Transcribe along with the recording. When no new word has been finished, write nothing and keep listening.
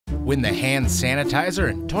When the hand sanitizer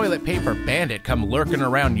and toilet paper bandit come lurking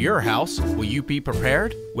around your house, will you be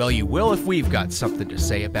prepared? Well, you will if we've got something to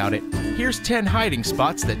say about it. Here's 10 hiding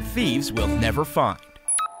spots that thieves will never find.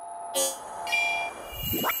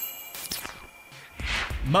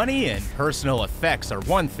 Money and personal effects are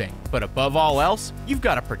one thing, but above all else, you've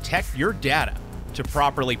got to protect your data. To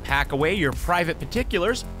properly pack away your private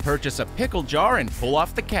particulars, purchase a pickle jar and pull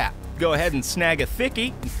off the cap. Go ahead and snag a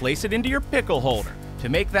thickie and place it into your pickle holder. To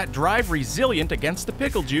make that drive resilient against the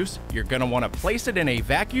pickle juice, you're going to want to place it in a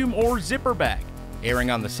vacuum or zipper bag. Erring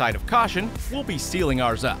on the side of caution, we'll be sealing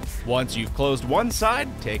ours up. Once you've closed one side,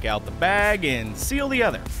 take out the bag and seal the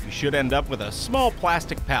other. You should end up with a small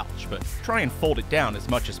plastic pouch, but try and fold it down as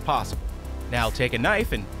much as possible. Now take a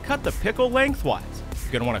knife and cut the pickle lengthwise.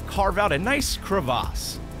 You're going to want to carve out a nice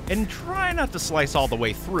crevasse. And try not to slice all the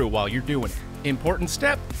way through while you're doing it. Important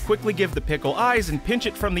step, quickly give the pickle eyes and pinch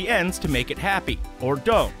it from the ends to make it happy. Or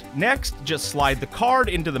don't. Next, just slide the card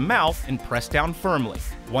into the mouth and press down firmly.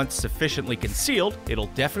 Once sufficiently concealed, it'll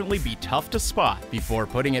definitely be tough to spot. Before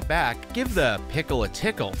putting it back, give the pickle a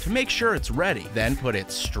tickle to make sure it's ready, then put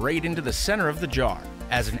it straight into the center of the jar.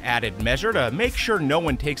 As an added measure to make sure no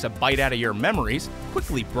one takes a bite out of your memories,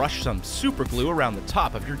 quickly brush some super glue around the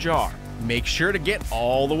top of your jar. Make sure to get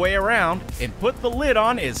all the way around and put the lid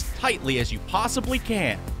on as tightly as you possibly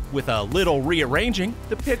can. With a little rearranging,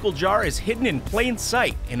 the pickle jar is hidden in plain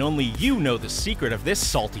sight and only you know the secret of this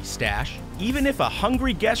salty stash. Even if a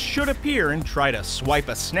hungry guest should appear and try to swipe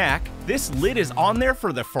a snack, this lid is on there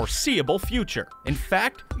for the foreseeable future. In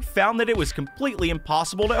fact, we found that it was completely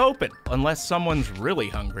impossible to open, unless someone's really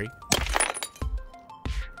hungry.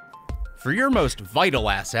 For your most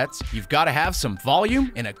vital assets, you've got to have some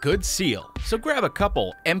volume and a good seal. So grab a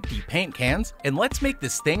couple empty paint cans and let's make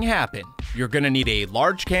this thing happen. You're gonna need a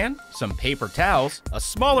large can, some paper towels, a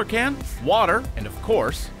smaller can, water, and of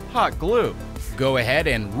course, hot glue. Go ahead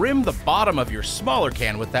and rim the bottom of your smaller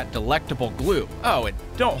can with that delectable glue. Oh, and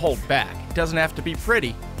don't hold back. It doesn't have to be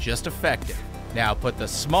pretty, just effective. Now put the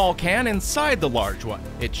small can inside the large one.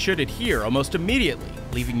 It should adhere almost immediately,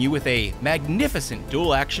 leaving you with a magnificent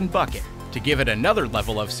dual-action bucket. To give it another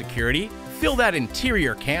level of security, fill that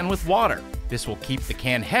interior can with water. This will keep the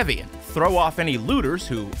can heavy and throw off any looters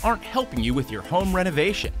who aren't helping you with your home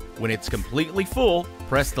renovation. When it's completely full,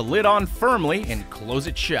 press the lid on firmly and close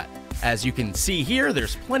it shut. As you can see here,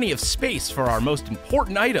 there's plenty of space for our most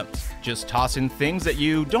important items. Just toss in things that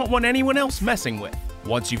you don't want anyone else messing with.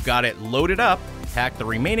 Once you've got it loaded up, pack the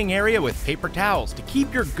remaining area with paper towels to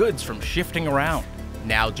keep your goods from shifting around.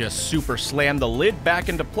 Now just super slam the lid back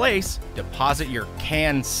into place, deposit your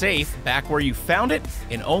can safe back where you found it,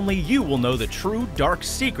 and only you will know the true dark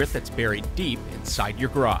secret that's buried deep inside your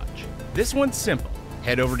garage. This one's simple.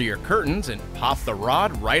 Head over to your curtains and pop the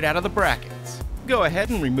rod right out of the brackets. Go ahead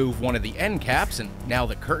and remove one of the end caps, and now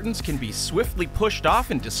the curtains can be swiftly pushed off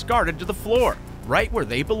and discarded to the floor, right where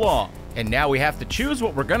they belong. And now we have to choose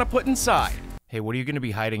what we're gonna put inside. Hey, what are you gonna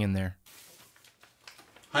be hiding in there?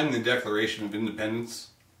 Hiding the Declaration of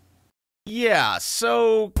Independence. Yeah,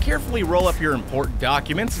 so carefully roll up your important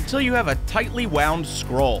documents until you have a tightly wound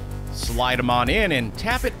scroll. Slide them on in and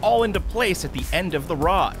tap it all into place at the end of the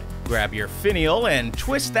rod. Grab your finial and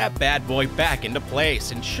twist that bad boy back into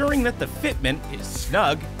place, ensuring that the fitment is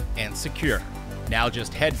snug and secure. Now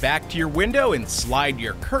just head back to your window and slide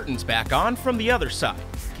your curtains back on from the other side.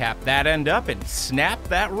 Cap that end up and snap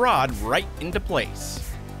that rod right into place.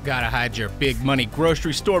 Gotta hide your big money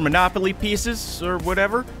grocery store Monopoly pieces or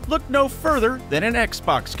whatever? Look no further than an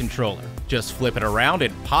Xbox controller. Just flip it around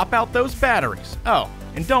and pop out those batteries. Oh,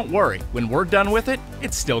 and don't worry, when we're done with it,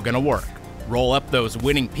 it's still gonna work. Roll up those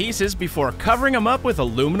winning pieces before covering them up with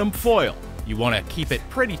aluminum foil. You wanna keep it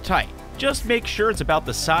pretty tight. Just make sure it's about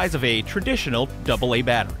the size of a traditional AA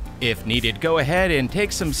battery. If needed, go ahead and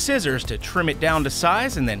take some scissors to trim it down to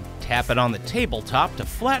size and then tap it on the tabletop to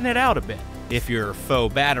flatten it out a bit. If your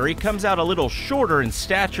faux battery comes out a little shorter in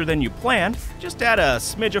stature than you planned, just add a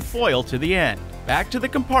smidge of foil to the end. Back to the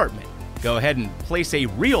compartment. Go ahead and place a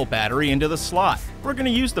real battery into the slot. We're going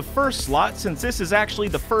to use the first slot since this is actually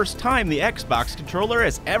the first time the Xbox controller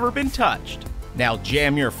has ever been touched. Now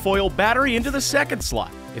jam your foil battery into the second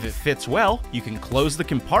slot. If it fits well, you can close the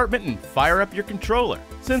compartment and fire up your controller.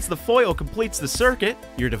 Since the foil completes the circuit,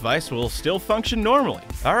 your device will still function normally.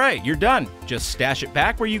 Alright, you're done. Just stash it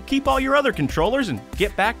back where you keep all your other controllers and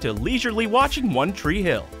get back to leisurely watching One Tree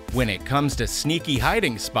Hill. When it comes to sneaky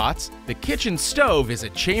hiding spots, the kitchen stove is a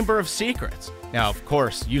chamber of secrets. Now, of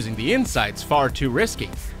course, using the inside's far too risky.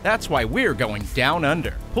 That's why we're going down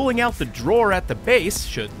under. Pulling out the drawer at the base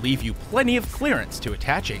should leave you plenty of clearance to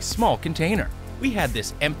attach a small container. We had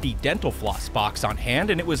this empty dental floss box on hand,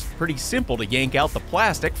 and it was pretty simple to yank out the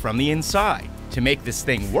plastic from the inside. To make this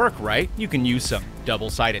thing work right, you can use some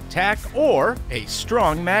double-sided tack or a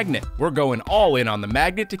strong magnet. We're going all in on the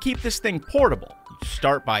magnet to keep this thing portable. You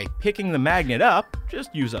start by picking the magnet up,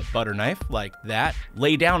 just use a butter knife like that,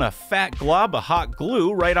 lay down a fat glob of hot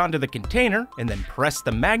glue right onto the container, and then press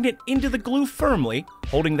the magnet into the glue firmly,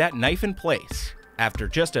 holding that knife in place. After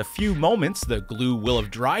just a few moments, the glue will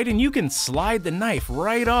have dried and you can slide the knife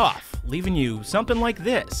right off, leaving you something like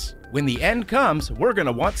this. When the end comes, we're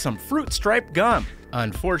gonna want some fruit stripe gum.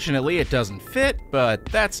 Unfortunately, it doesn't fit, but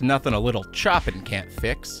that's nothing a little chopping can't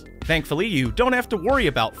fix. Thankfully, you don't have to worry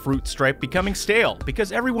about fruit stripe becoming stale,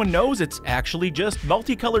 because everyone knows it's actually just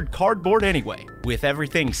multicolored cardboard anyway. With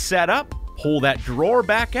everything set up, pull that drawer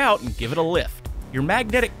back out and give it a lift. Your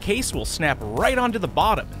magnetic case will snap right onto the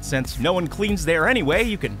bottom, and since no one cleans there anyway,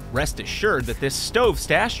 you can rest assured that this stove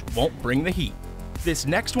stash won't bring the heat. This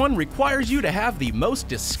next one requires you to have the most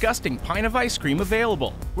disgusting pint of ice cream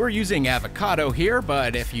available. We're using avocado here,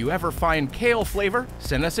 but if you ever find kale flavor,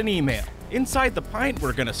 send us an email. Inside the pint,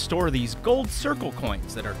 we're gonna store these gold circle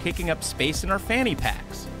coins that are taking up space in our fanny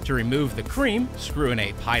packs. To remove the cream, screw in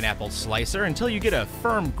a pineapple slicer until you get a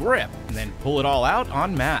firm grip, and then pull it all out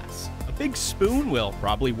en masse. A big spoon will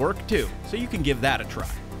probably work too, so you can give that a try.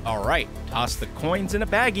 Alright, toss the coins in a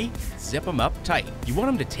baggie and zip them up tight. You want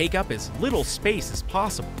them to take up as little space as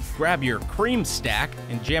possible. Grab your cream stack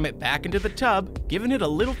and jam it back into the tub, giving it a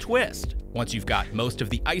little twist. Once you've got most of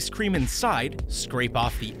the ice cream inside, scrape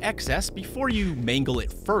off the excess before you mangle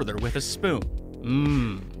it further with a spoon.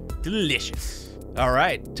 Mmm, delicious.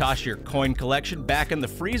 Alright, toss your coin collection back in the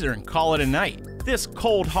freezer and call it a night. This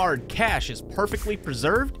cold hard cash is perfectly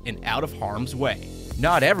preserved and out of harm's way.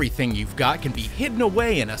 Not everything you've got can be hidden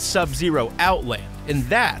away in a sub-zero outland, and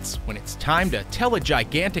that's when it's time to tell a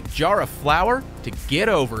gigantic jar of flour to get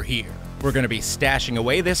over here. We're going to be stashing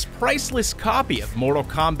away this priceless copy of Mortal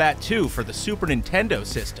Kombat 2 for the Super Nintendo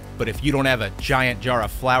system. But if you don't have a giant jar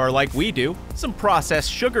of flour like we do, some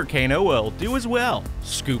processed sugar cane will do as well.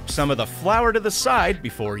 Scoop some of the flour to the side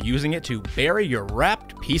before using it to bury your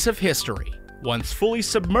wrapped piece of history. Once fully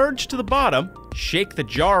submerged to the bottom, shake the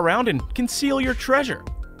jar around and conceal your treasure.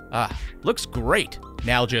 Ah, looks great.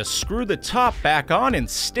 Now just screw the top back on and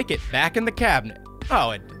stick it back in the cabinet.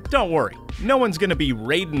 Oh, and don't worry, no one's gonna be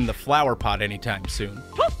raiding the flower pot anytime soon.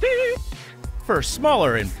 For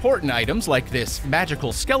smaller important items like this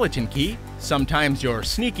magical skeleton key, sometimes your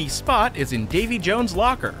sneaky spot is in Davy Jones'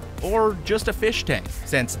 locker, or just a fish tank.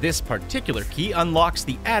 Since this particular key unlocks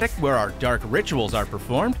the attic where our dark rituals are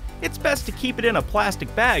performed, it's best to keep it in a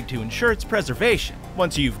plastic bag to ensure its preservation.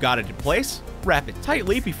 Once you've got it in place, wrap it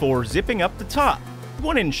tightly before zipping up the top. You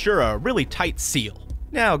want to ensure a really tight seal.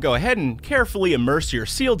 Now go ahead and carefully immerse your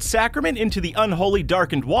sealed sacrament into the unholy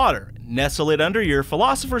darkened water and nestle it under your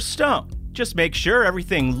philosopher's stone. Just make sure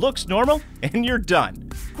everything looks normal and you're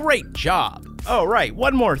done. Great job! Oh right,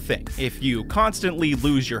 one more thing. If you constantly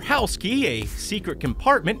lose your house key, a secret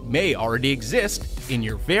compartment may already exist in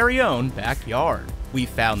your very own backyard. We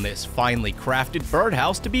found this finely crafted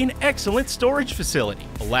birdhouse to be an excellent storage facility,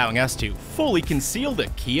 allowing us to fully conceal the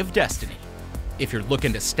key of destiny. If you're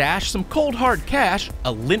looking to stash some cold hard cash,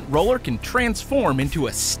 a lint roller can transform into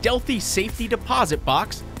a stealthy safety deposit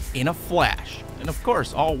box in a flash. And of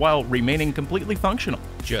course, all while remaining completely functional.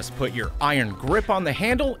 Just put your iron grip on the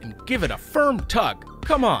handle and give it a firm tug.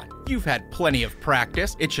 Come on, you've had plenty of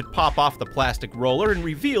practice. It should pop off the plastic roller and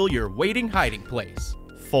reveal your waiting hiding place.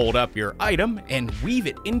 Fold up your item and weave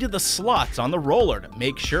it into the slots on the roller to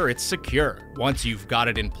make sure it's secure. Once you've got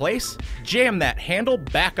it in place, jam that handle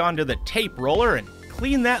back onto the tape roller and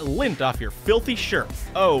clean that lint off your filthy shirt.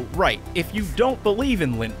 Oh, right, if you don't believe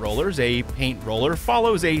in lint rollers, a paint roller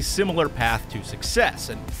follows a similar path to success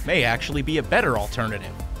and may actually be a better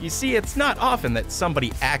alternative. You see, it's not often that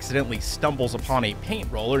somebody accidentally stumbles upon a paint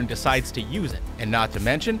roller and decides to use it. And not to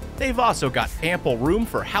mention, they've also got ample room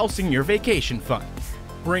for housing your vacation fund.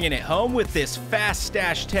 Bringing it home with this fast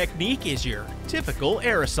stash technique is your typical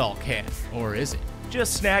aerosol can. Or is it?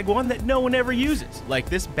 Just snag one that no one ever uses, like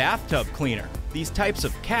this bathtub cleaner. These types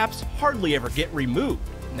of caps hardly ever get removed,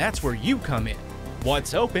 and that's where you come in.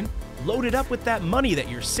 Once open, load it up with that money that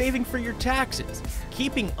you're saving for your taxes,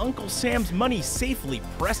 keeping Uncle Sam's money safely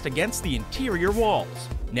pressed against the interior walls.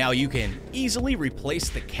 Now you can easily replace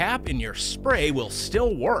the cap and your spray will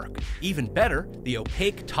still work. Even better, the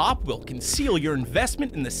opaque top will conceal your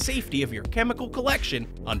investment in the safety of your chemical collection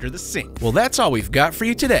under the sink. Well, that's all we've got for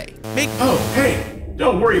you today. Oh, hey!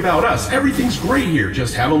 Don't worry about us. Everything's great here.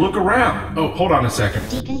 Just have a look around. Oh, hold on a second.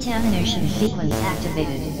 Decontamination sequence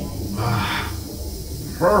activated.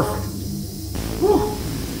 Perfect.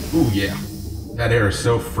 Ooh, yeah. That air is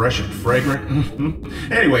so fresh and fragrant.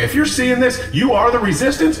 Anyway, if you're seeing this, you are the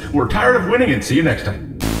resistance. We're tired of winning, and see you next time.